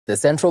The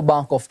Central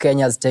Bank of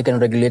Kenya has taken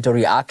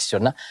regulatory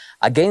action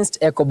against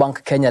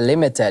Ecobank Kenya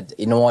Limited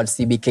in what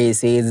CBK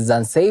says is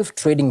unsafe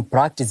trading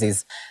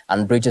practices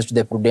and breaches to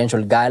the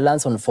Prudential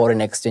Guidelines on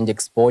foreign exchange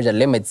exposure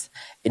limits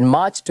in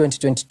March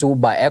 2022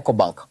 by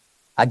Ecobank.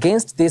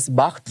 Against this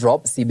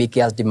backdrop,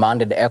 CBK has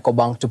demanded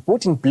Ecobank to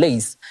put in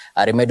place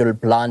a remedial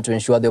plan to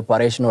ensure the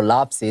operational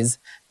lapses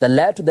that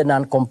led to the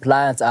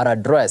non-compliance are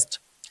addressed,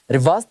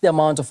 reverse the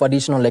amount of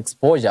additional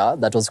exposure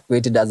that was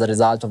created as a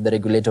result of the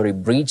regulatory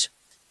breach,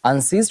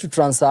 and cease to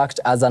transact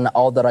as an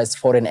authorized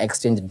foreign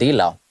exchange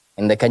dealer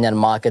in the Kenyan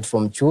market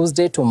from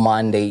Tuesday to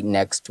Monday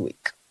next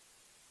week.